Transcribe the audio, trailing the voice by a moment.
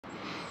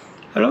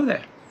Hello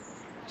there.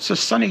 It's a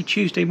sunny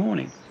Tuesday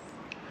morning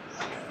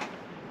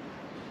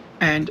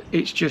and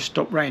it's just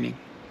stopped raining.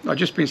 I've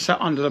just been sat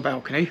under the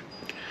balcony,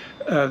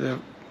 the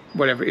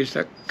whatever it is,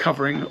 that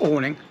covering,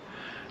 awning,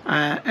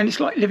 and it's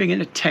like living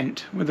in a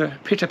tent with a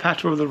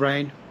pitter-patter of the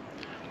rain.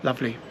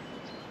 Lovely.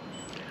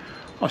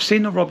 I've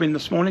seen the robin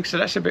this morning, so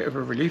that's a bit of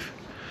a relief.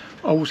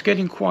 I was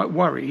getting quite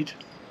worried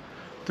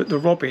that the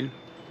robin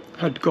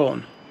had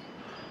gone,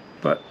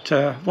 but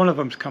one of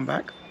them's come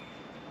back.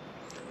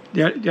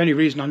 The only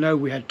reason I know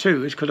we had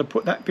two is because I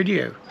put that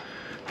video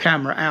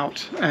camera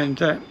out and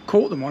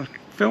caught them on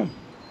film.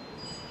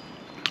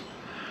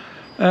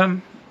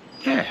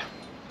 Yeah.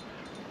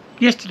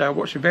 Yesterday I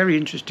watched a very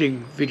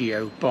interesting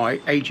video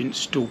by Agent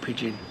Stool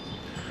Pigeon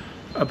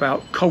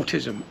about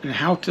cultism and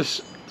how to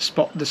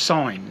spot the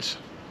signs.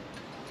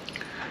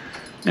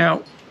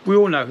 Now, we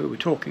all know who we're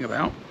talking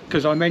about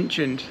because I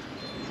mentioned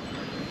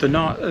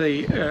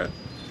the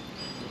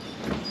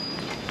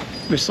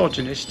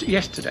misogynist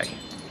yesterday.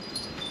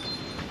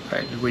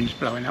 The wind's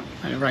blowing up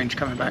and the rain's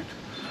coming back.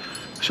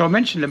 So I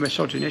mentioned the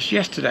misogynist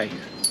yesterday.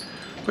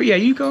 But yeah,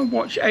 you go and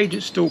watch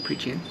Agent Stool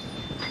Pigeon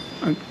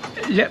and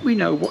let me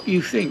know what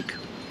you think.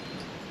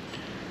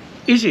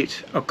 Is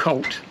it a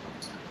cult?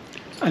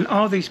 And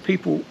are these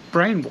people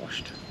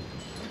brainwashed?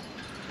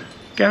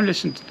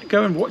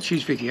 Go and watch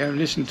his video and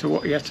listen to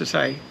what he has to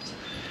say,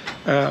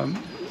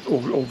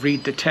 or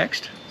read the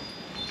text.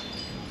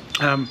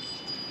 And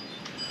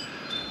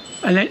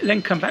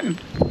then come back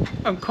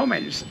and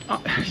comment.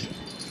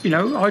 You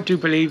know, I do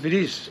believe it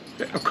is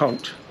a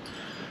cult.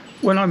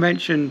 When I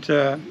mentioned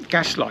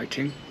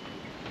gaslighting,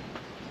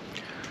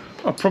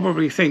 I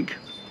probably think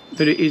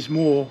that it is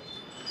more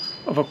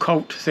of a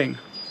cult thing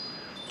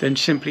than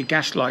simply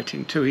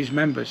gaslighting to his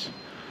members.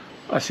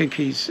 I think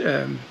he is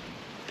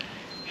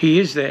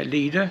their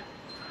leader,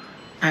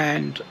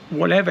 and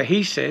whatever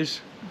he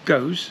says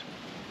goes,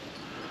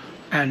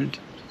 and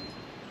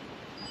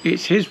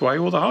it's his way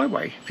or the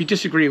highway. If you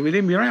disagree with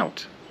him, you're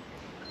out.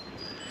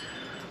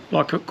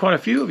 Like quite a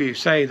few of you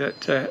say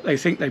that they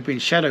think they've been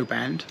shadow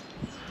banned,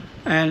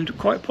 and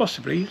quite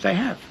possibly they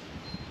have.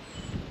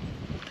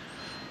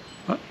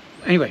 But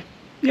anyway,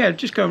 yeah,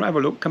 just go and have a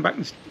look, come back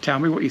and tell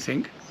me what you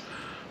think.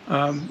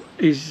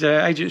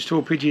 Agent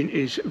Stool Pigeon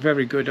is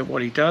very good at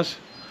what he does,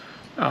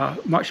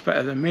 much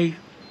better than me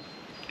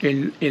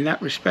in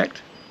that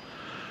respect.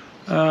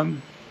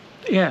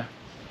 Yeah.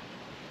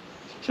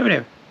 So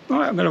anyway,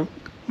 right, I'm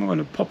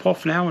gonna pop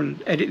off now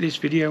and edit this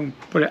video and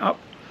put it up,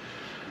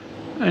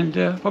 and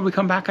probably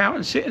come back out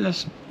and sit in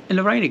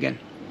the rain again.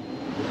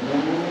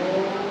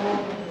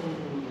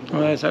 Oh,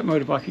 there's that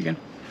motorbike again.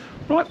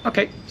 Right,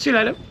 okay, see you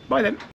later. Bye then.